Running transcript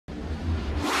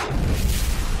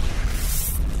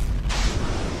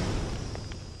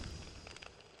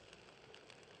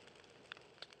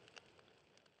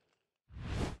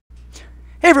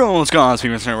Hey everyone, what's going on? It's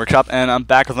Speaking Workshop, and I'm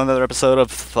back with another episode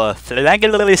of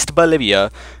Bolivia,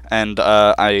 and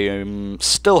I'm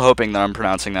still hoping that I'm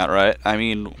pronouncing that right. I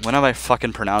mean, when have I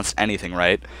fucking pronounced anything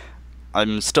right?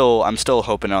 I'm still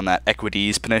hoping on that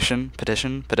Equities petition. I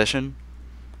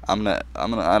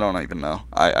don't even know.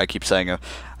 I keep saying I'm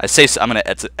gonna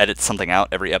edit something out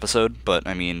every episode, but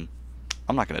I mean,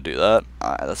 I'm not gonna do that.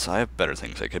 I have better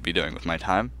things I could be doing with my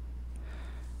time.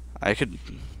 I could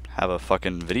have a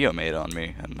fucking video made on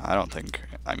me, and I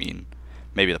mean,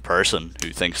 maybe the person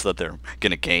who thinks that they're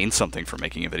gonna gain something from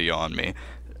making a video on me,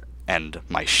 and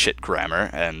my shit grammar,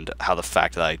 and how the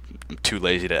fact that I'm too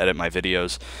lazy to edit my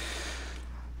videos,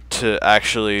 to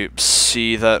actually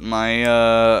see that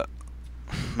my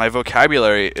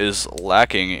vocabulary is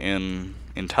lacking in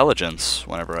intelligence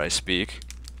whenever I speak.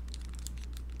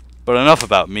 But enough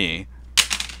about me.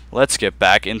 Let's get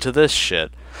back into this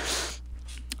shit.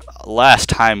 Last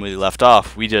time we left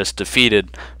off, we just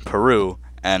defeated Peru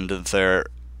and their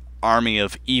army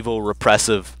of evil,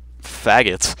 repressive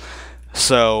faggots.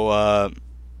 So,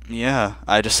 yeah,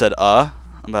 I just said,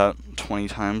 about 20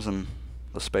 times in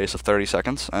the space of 30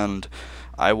 seconds, and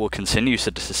I will continue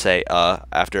to say,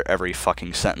 after every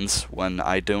fucking sentence when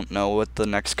I don't know what the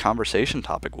next conversation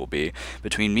topic will be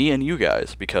between me and you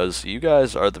guys, because you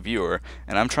guys are the viewer,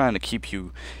 and I'm trying to keep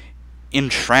you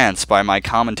entranced by my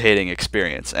commentating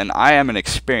experience, and I am an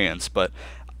experience, but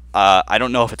I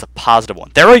don't know if it's a positive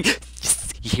one. There we.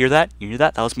 You hear that? You hear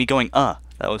that? That was me going That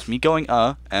was me going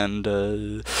and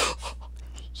you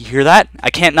hear that? I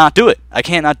can't not do it. I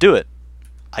can't not do it.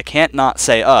 I can't not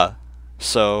say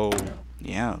So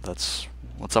yeah, that's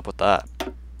what's up with that.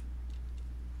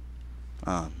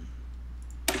 Um.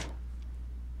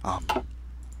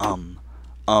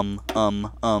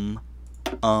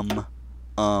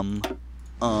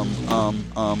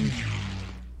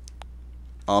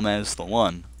 Is the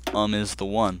one. Is the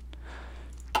one.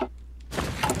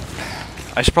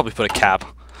 I should probably put a cap.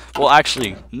 Well,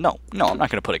 actually, no, I'm not going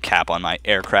to put a cap on my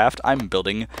aircraft. I'm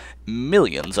building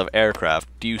millions of aircraft.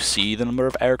 Do you see the number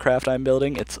of aircraft I'm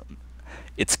building?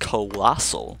 It's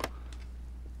colossal.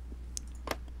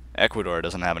 Ecuador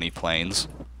doesn't have any planes.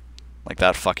 Like,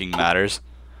 that fucking matters.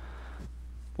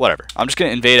 Whatever. I'm just going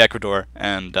to invade Ecuador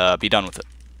and be done with it.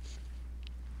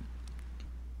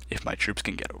 If my troops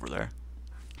can get over there.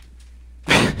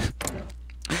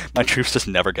 My troops just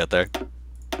never get there.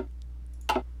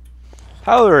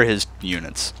 How are his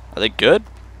units? Are they good?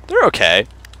 They're okay.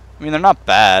 I mean, they're not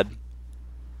bad.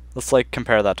 Let's, like,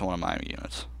 compare that to one of my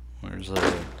units. Where's the...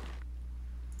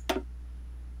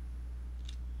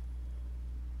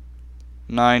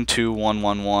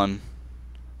 92111.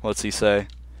 What's he say?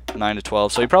 9 to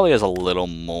 12. So he probably has a little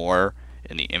more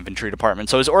in the infantry department.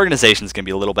 So his organization's going to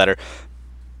be a little better.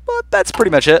 But that's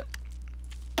pretty much it.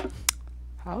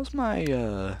 How's my,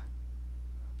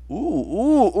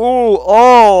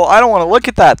 oh, I don't want to look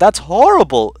at that. That's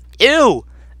horrible. Ew.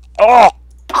 Oh.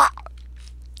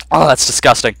 Oh, that's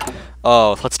disgusting.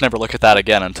 Oh, let's never look at that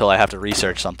again until I have to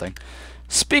research something.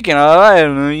 Speaking of, I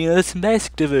have some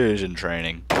basic diversion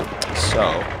training.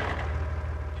 So,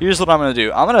 here's what I'm going to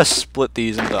do. I'm going to split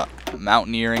these into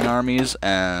mountaineering armies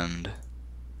and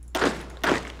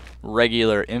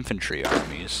regular infantry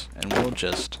armies, and we'll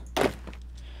just...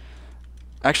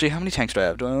 Actually, how many tanks do I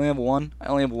have? Do I only have one? I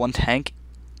only have one tank.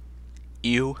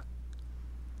 Ew.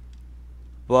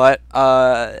 But,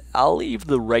 I'll leave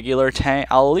the regular tank.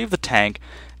 I'll leave the tank,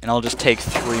 and I'll just take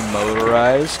 3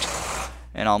 motorized,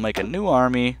 and I'll make a new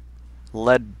army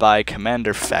led by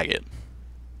Commander Faggot.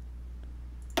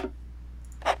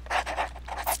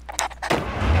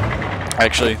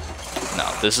 Actually,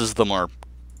 no, this is the more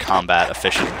combat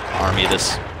efficient army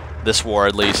this war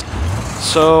at least.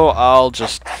 So I'll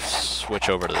just switch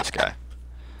over to this guy.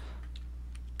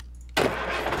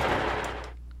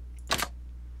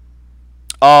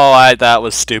 Oh, that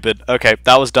was stupid. Okay,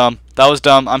 that was dumb. That was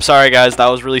dumb. I'm sorry guys, that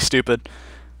was really stupid.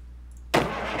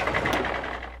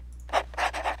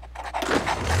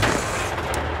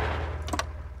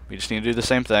 We just need to do the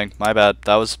same thing. My bad.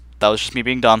 That was just me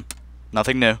being dumb.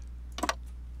 Nothing new.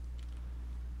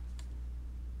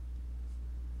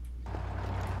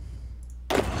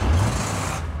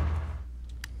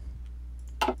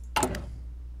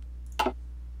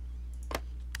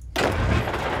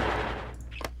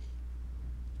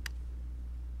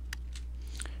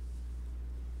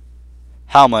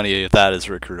 How many of that is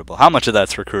recruitable? How much of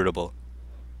that's recruitable?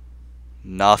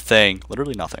 Nothing.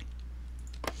 Literally nothing.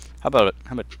 How about it?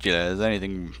 How much? Yeah, is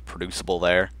anything producible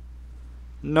there?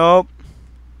 Nope.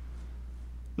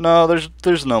 No,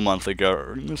 there's no monthly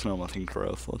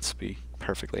growth. Let's be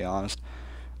perfectly honest.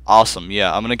 Awesome.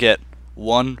 Yeah, I'm gonna get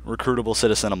 1 recruitable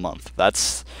citizen a month.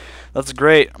 That's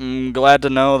great. I'm glad to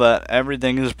know that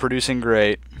everything is producing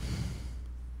great.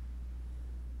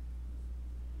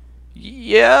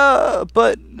 Yeah,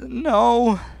 but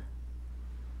no.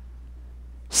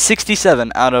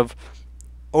 67 out of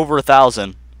over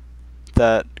 1,000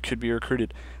 that could be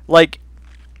recruited. Like,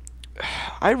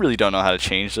 I really don't know how to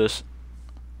change this.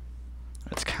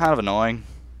 It's kind of annoying.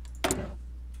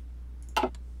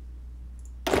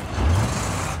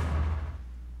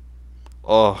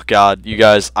 Oh god, you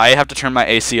guys, I have to turn my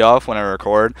AC off when I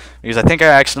record, because I think I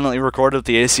accidentally recorded with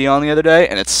the AC on the other day,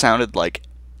 and it sounded like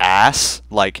ass,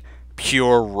 like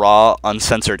pure, raw,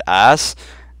 uncensored ass,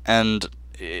 and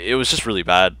it was just really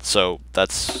bad, so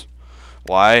that's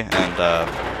why, and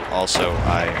also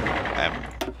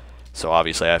so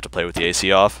obviously I have to play with the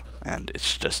AC off, and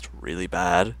it's just really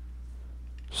bad,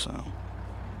 so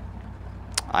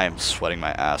I am sweating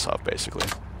my ass off, basically.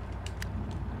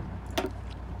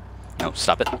 No,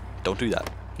 stop it. Don't do that.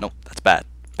 No, that's bad.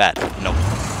 Bad. No.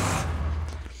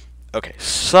 Okay,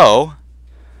 so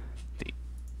the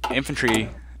infantry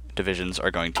divisions are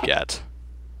going to get...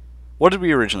 What did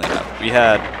we originally have? We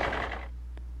had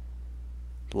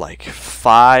like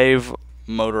 5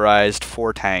 motorized,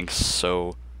 4 tanks,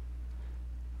 so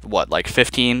what, like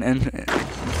 15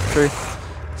 infantry?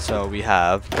 So we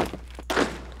have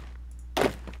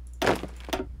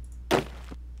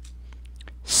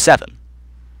 7.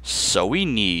 So we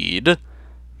need,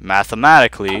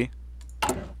 mathematically,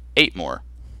 8 more.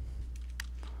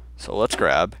 So let's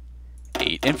grab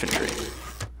 8 infantry.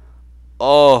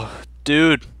 Oh,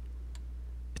 dude.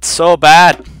 It's so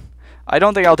bad. I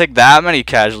don't think I'll take that many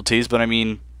casualties, but I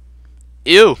mean,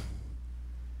 ew.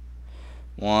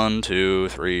 1, 2,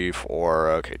 3, 4.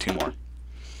 Okay, 2 more.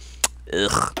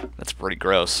 Ugh, that's pretty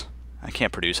gross. I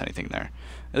can't produce anything there.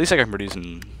 At least I can produce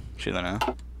in Chile now.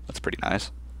 That's pretty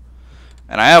nice.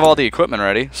 And I have all the equipment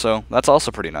ready, so that's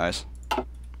also pretty nice.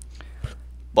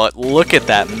 But look at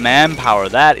that manpower.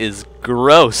 That is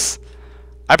gross.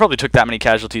 I probably took that many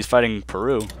casualties fighting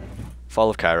Peru. Fall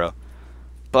of Cairo.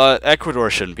 But Ecuador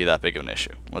shouldn't be that big of an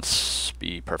issue. Let's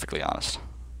be perfectly honest.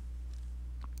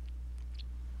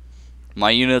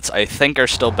 My units, I think, are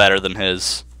still better than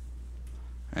his.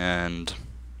 And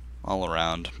all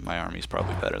around, my army's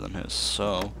probably better than his.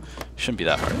 So, shouldn't be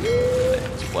that hard.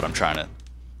 That's what I'm trying to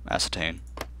ascertain.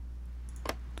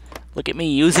 Look at me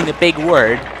using a big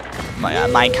word.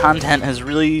 My content has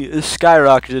really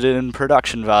skyrocketed in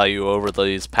production value over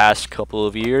these past couple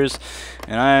of years,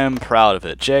 and I am proud of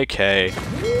it.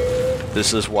 JK,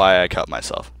 this is why I cut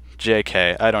myself.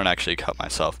 JK, I don't actually cut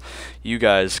myself. You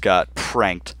guys got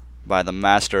pranked by the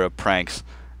master of pranks,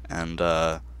 and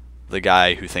the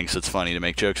guy who thinks it's funny to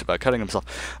make jokes about cutting himself.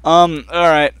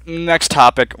 Alright, next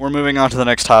topic. We're moving on to the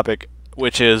next topic,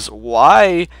 which is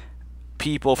why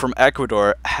people from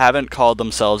Ecuador haven't called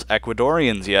themselves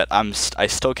Ecuadorians yet. I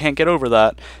still can't get over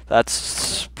that.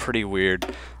 That's pretty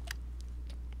weird.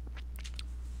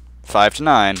 5 to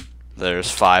 9.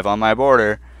 There's 5 on my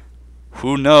border.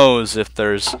 Who knows if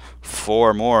there's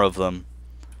 4 more of them?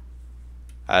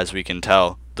 As we can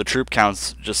tell, the troop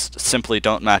counts just simply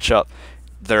don't match up.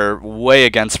 They're way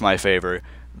against my favor.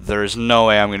 There's no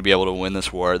way I'm going to be able to win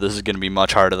this war. This is going to be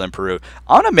much harder than Peru.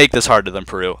 I'm going to make this harder than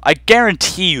Peru. I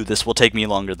guarantee you this will take me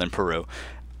longer than Peru.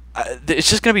 It's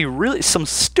just going to be really... Some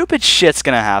stupid shit's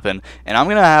going to happen, and I'm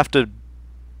going to have to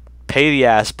pay the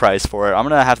ass price for it. I'm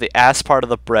going to have the ass part of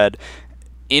the bread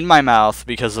in my mouth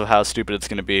because of how stupid it's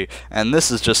going to be. And this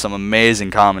is just some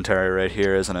amazing commentary right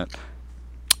here, isn't it?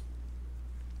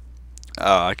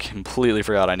 Oh, I completely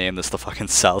forgot I named this the fucking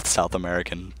South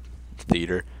American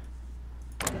Theater.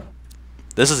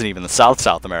 This isn't even the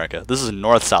South America. This is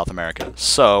North South America.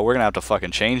 So, we're gonna have to fucking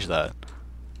change that.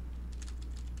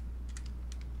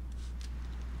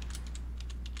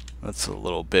 That's a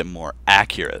little bit more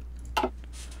accurate.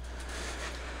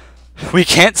 We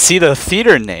can't see the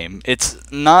theater name.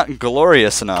 It's not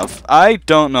glorious enough. I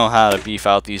don't know how to beef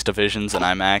out these divisions, and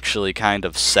I'm actually kind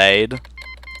of sad.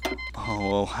 Oh,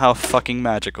 well, how fucking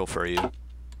magical for you.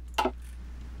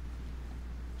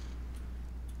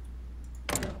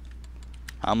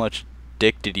 How much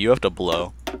dick did you have to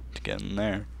blow to get in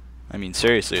there? I mean,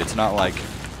 seriously, it's not like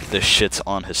this shit's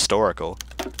on historical.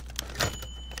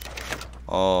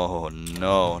 Oh,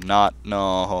 no, no.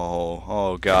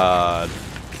 Oh, God.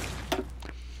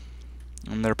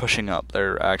 And they're pushing up.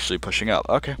 They're actually pushing up.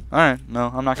 Okay, alright.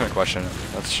 No, I'm not going to question it.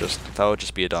 That would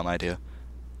just be a dumb idea.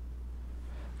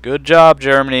 Good job,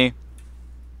 Germany.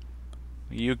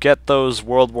 You get those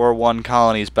World War I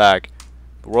colonies back.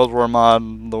 The World War I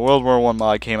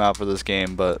mod came out for this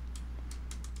game, but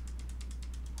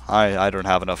I don't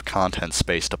have enough content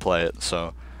space to play it,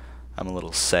 so I'm a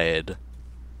little sad.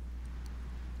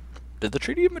 Did the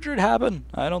Treaty of Madrid happen?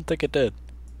 I don't think it did.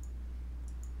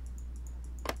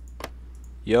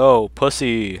 Yo,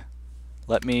 pussy.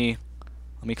 Let me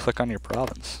click on your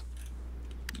province.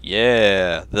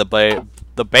 Yeah, the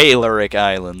Balearic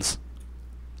Islands.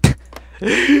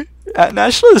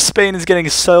 National of Spain is getting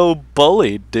so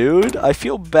bullied, dude. I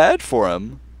feel bad for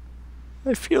him.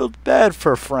 I feel bad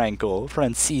for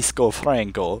Francisco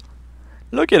Franco.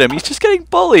 Look at him, he's just getting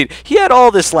bullied. He had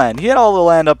all this land. He had all the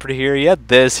land up here. He had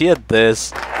this, he had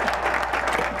this.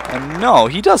 And no,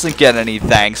 he doesn't get any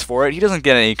thanks for it. He doesn't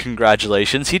get any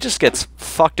congratulations. He just gets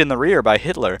fucked in the rear by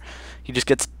Hitler. He just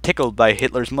gets tickled by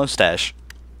Hitler's mustache.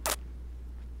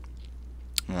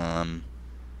 I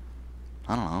don't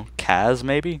know. Kaz,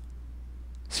 maybe?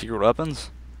 Secret weapons?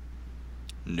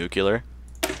 Nuclear?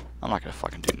 I'm not gonna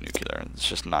fucking do nuclear. It's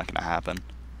just not gonna happen.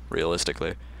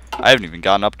 Realistically. I haven't even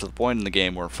gotten up to the point in the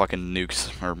game where fucking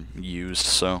nukes are used,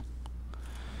 so...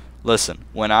 Listen,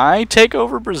 when I take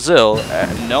over Brazil,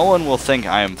 no one will think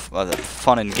I am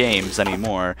fun in games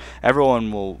anymore.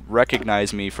 Everyone will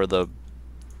recognize me for the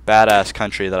badass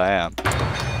country that I am.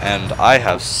 And I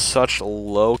have such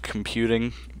low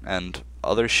computing and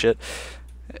other shit.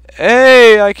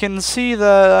 Hey, I can see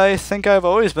that. I think I've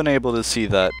always been able to see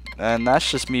that. And that's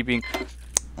just me being...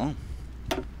 Oh.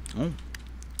 Oh.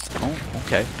 Oh,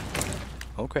 okay.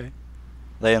 Okay.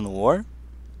 They in the war?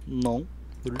 No.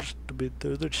 They're just a bit,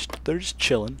 they're just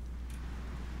chilling.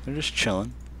 They're just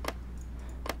chilling.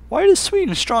 Why does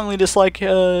Sweden strongly dislike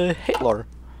Hitler?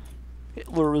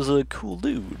 Hitler was a cool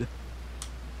dude.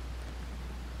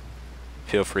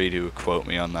 Feel free to quote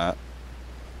me on that.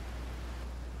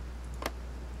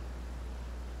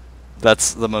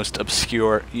 That's the most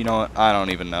obscure. You know what? I don't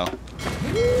even know.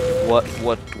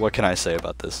 What can I say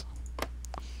about this?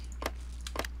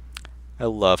 I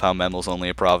love how Memel's only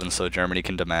a province, so Germany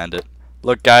can demand it.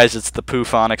 Look, guys, it's the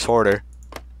Poophonics Hoarder.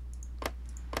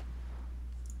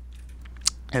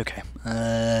 Okay.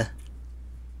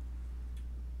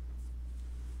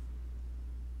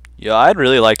 Yeah, I'd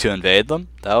really like to invade them.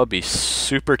 That would be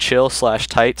super chill slash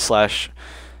tight slash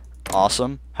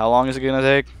awesome. How long is it gonna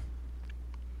take?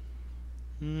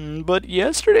 But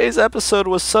yesterday's episode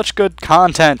was such good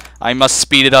content. I must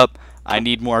speed it up. I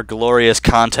need more glorious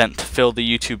content to fill the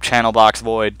YouTube channel box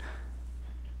void.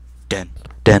 Dun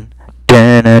dun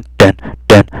dun dun dun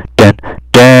dun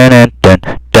dun dun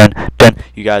dun dun.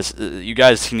 You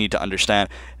guys need to understand.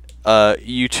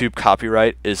 YouTube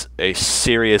copyright is a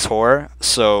serious horror.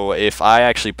 So if I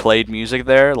actually played music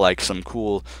there, like some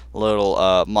cool little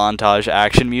montage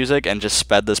action music, and just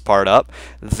sped this part up,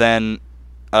 then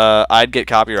I'd get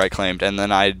copyright claimed, and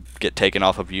then I'd get taken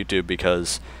off of YouTube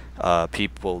because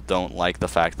people don't like the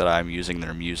fact that I'm using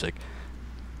their music.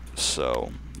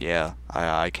 So yeah,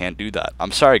 I can't do that.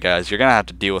 I'm sorry, guys. You're gonna have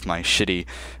to deal with my shitty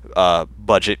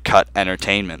budget cut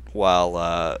entertainment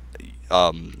while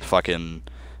fucking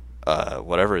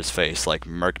whatever his face, like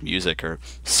Merc Music or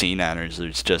C-Nanners,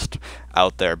 who's just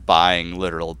out there buying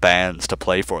literal bands to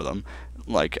play for them.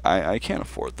 Like, I can't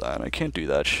afford that. I can't do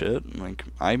that shit. Like,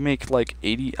 I make like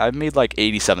I've made like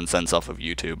 87 cents off of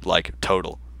YouTube, like,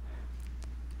 total.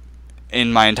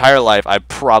 In my entire life, I've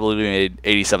probably made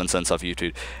 87 cents off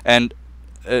YouTube. And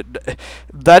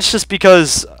that's just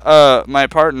because my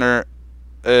partner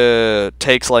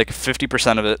takes like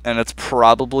 50% of it, and it's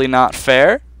probably not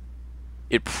fair.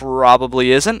 It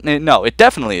probably isn't. No, it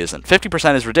definitely isn't.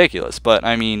 50% is ridiculous, but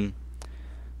I mean,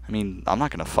 I'm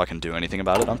not gonna fucking do anything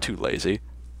about it. I'm too lazy.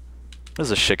 When is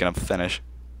this shit gonna finish?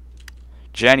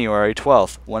 January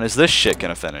 12th. When is this shit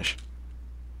gonna finish?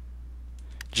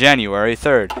 January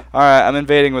 3rd. Alright, I'm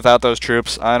invading without those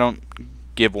troops. I don't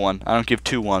give one. I don't give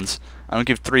 2 ones. I don't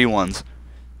give 3 ones.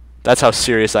 That's how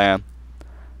serious I am.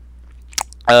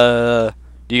 Do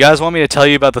you guys want me to tell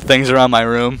you about the things around my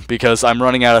room? Because I'm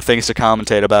running out of things to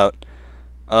commentate about.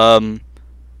 I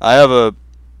have a...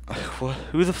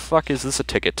 Who the fuck is this a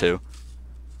ticket to?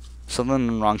 Something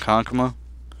in Ronkonkoma?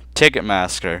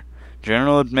 Ticketmaster.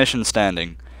 General admission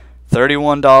standing.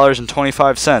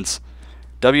 $31.25.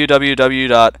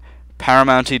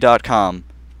 www.paramounty.com.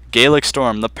 Gaelic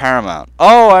Storm, the Paramount.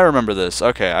 Oh, I remember this.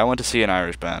 Okay, I went to see an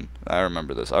Irish band. I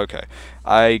remember this. Okay.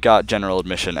 I got general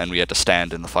admission, and we had to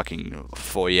stand in the fucking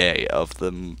foyer of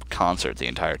the concert the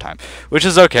entire time. Which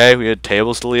is okay. We had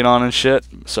tables to lean on and shit,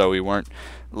 so we weren't...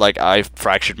 Like, I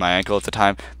fractured my ankle at the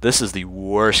time. This is the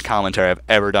worst commentary I've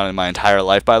ever done in my entire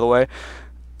life, by the way.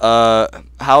 How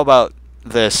about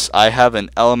this? I have an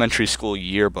elementary school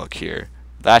yearbook here.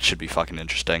 That should be fucking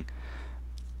interesting.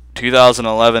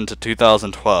 2011 to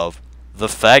 2012. The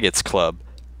Faggots Club.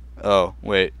 Oh,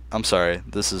 wait. I'm sorry.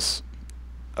 This is...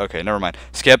 Okay, never mind.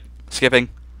 Skipping.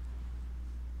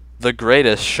 The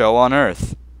greatest show on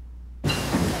earth.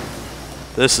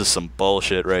 This is some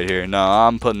bullshit right here. No,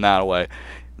 I'm putting that away.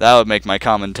 That would make my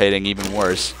commentating even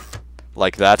worse.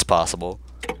 Like that's possible.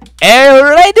 El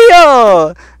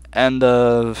radio! And,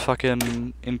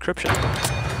 fucking encryption.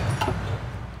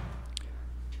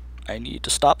 I need to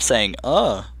stop saying,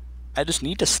 I just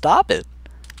need to stop it.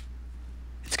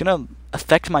 It's gonna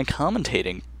affect my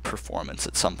commentating performance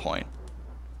at some point.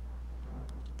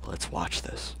 Let's watch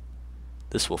this.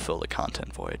 This will fill the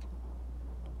content void.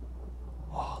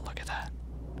 Oh, look at that.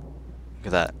 Look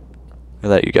at that. Look at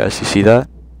that, you guys. You see that?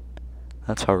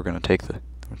 That's how we're gonna take the...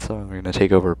 That's how we're gonna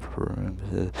take over...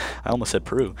 I almost said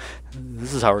Peru.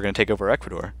 This is how we're gonna take over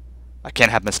Ecuador. I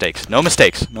can't have mistakes. No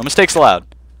mistakes. No mistakes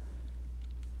allowed.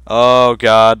 Oh,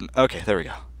 God. Okay, there we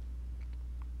go.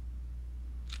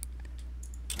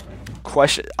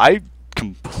 Question. I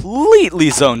completely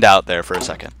zoned out there for a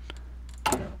second.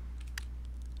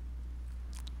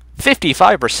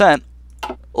 55%.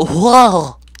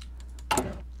 Whoa.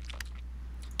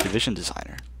 Division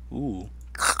designer. Ooh.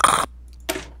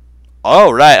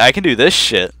 Oh, right. I can do this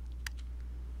shit.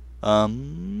 I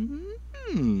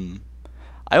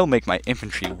will make my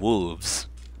infantry wolves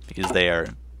because they are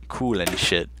cool and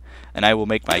shit. And I will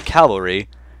make my cavalry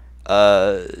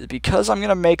because I'm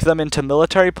gonna make them into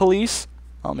military police.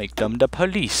 I'll make them the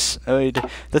police. The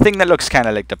thing that looks kind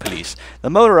of like the police.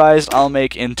 The motorized I'll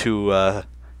make into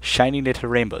shiny little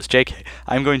rainbows. JK.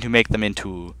 I'm going to make them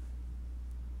into...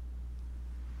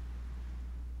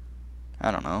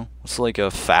 I don't know. What's like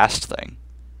a fast thing?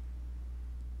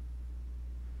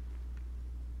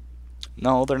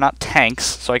 No, they're not tanks,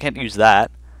 so I can't use that.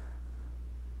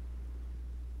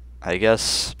 I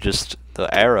guess just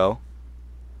the arrow,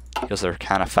 because they're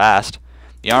kind of fast.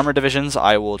 The armor divisions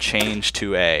I will change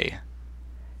to a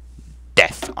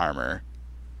death armor,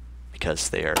 because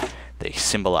they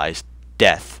symbolize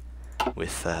death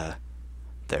with their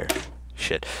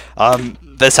shit.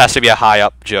 This has to be a high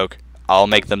up joke. I'll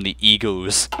make them the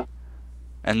Eagles.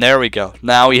 And there we go.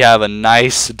 Now we have a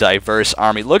nice, diverse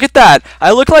army. Look at that!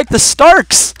 I look like the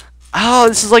Starks! Oh,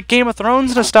 this is like Game of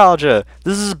Thrones nostalgia.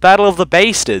 This is Battle of the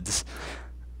Basteds.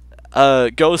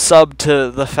 Go sub to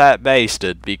the Fat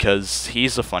Basted, because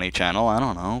he's a funny channel. I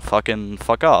don't know. Fucking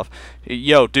fuck off.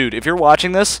 Yo, dude, if you're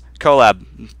watching this, collab.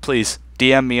 Please,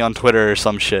 DM me on Twitter or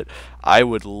some shit. I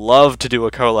would love to do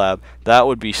a collab. That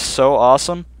would be so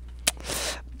awesome.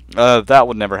 That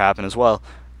would never happen as well.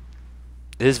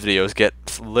 His videos get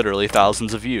literally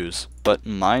thousands of views, but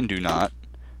mine do not.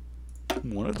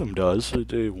 One of them does.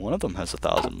 One of them has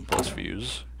 1,000+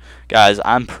 views. Guys,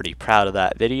 I'm pretty proud of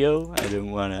that video. I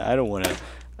don't wanna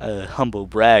humble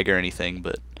brag or anything,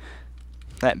 but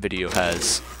that video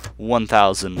has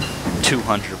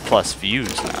 1,200+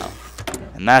 views now,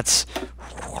 and that's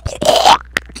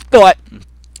what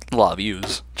a lot of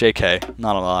views. JK,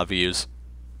 not a lot of views.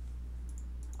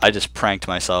 I just pranked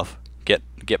myself. Get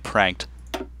pranked.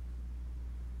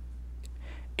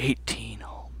 18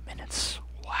 whole minutes.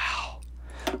 Wow.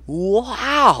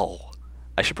 Wow.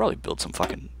 I should probably build some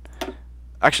fucking...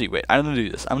 Actually, wait. I'm gonna do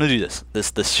this. I'm gonna do this.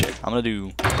 This shit. I'm gonna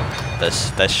do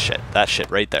this shit. That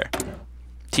shit right there.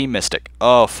 Team Mystic.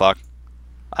 Oh, fuck.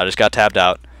 I just got tabbed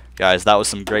out. Guys, that was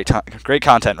some great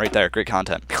content right there. Great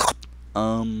content.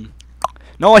 No,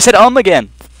 I said again.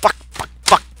 Fuck.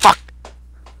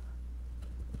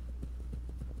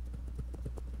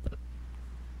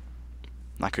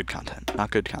 Not good content. Not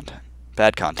good content.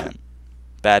 Bad content.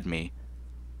 Bad me.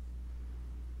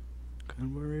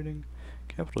 Convoy rating.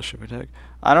 Capital ship attack.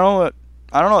 I don't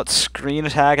know what screen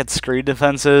attack and screen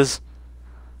defense is.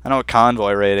 I know what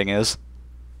convoy rating is.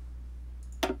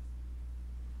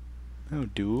 I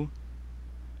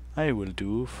will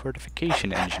do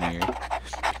fortification engineer,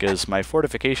 because my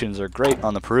fortifications are great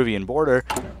on the Peruvian border,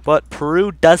 but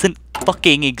Peru doesn't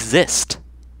fucking exist.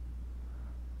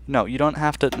 No, you don't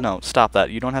have to. No, stop that.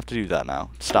 You don't have to do that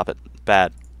now. Stop it.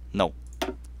 Bad. No.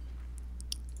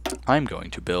 I'm going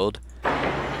to build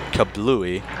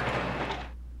Kablooey.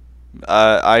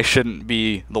 I shouldn't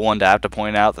be the one to have to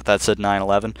point out that said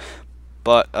 9/11.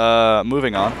 But,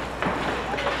 moving on.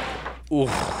 Ooh.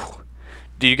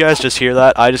 Do you guys just hear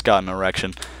that? I just got an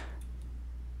erection.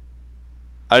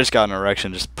 I just got an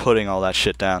erection just putting all that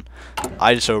shit down.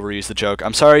 I just overused the joke.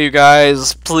 I'm sorry, you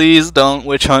guys. Please don't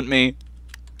witch hunt me.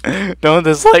 Don't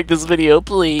dislike this video,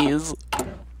 please.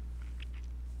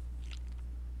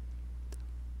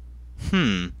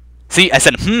 See, I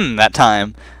said that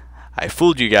time. I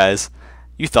fooled you guys.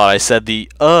 You thought I said the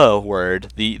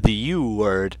word, the you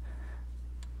word.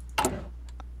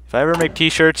 If I ever make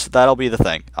t-shirts, that'll be the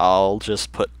thing. I'll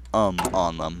just put on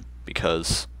them,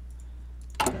 because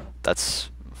that's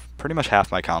pretty much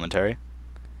half my commentary.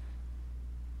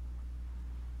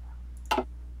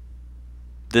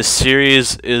 This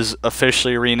series is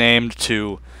officially renamed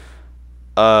to,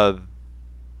 fuck!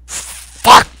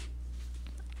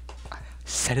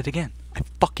 Said it again. I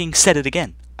fucking said it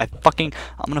again. I'm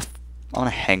gonna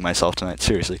hang myself tonight,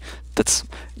 seriously.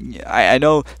 I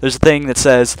know there's a thing that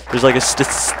says, there's like a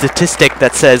statistic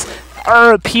that says,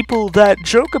 people that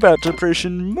joke about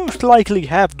depression most likely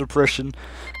have depression.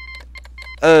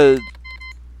 Yeah,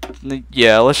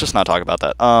 let's just not talk about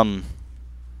that. God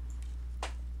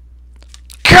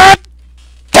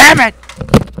damn it!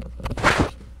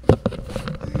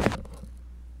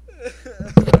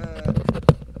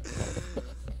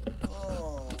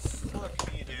 Oh,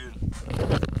 fuck me, dude.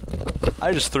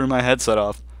 I just threw my headset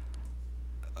off.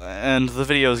 And the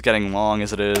video is getting long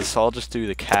as it is, so I'll just do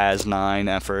the Cas9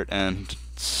 effort and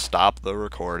stop the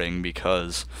recording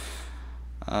because...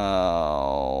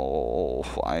 oh,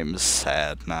 I'm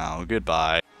sad now.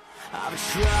 Goodbye.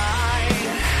 I've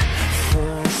tried.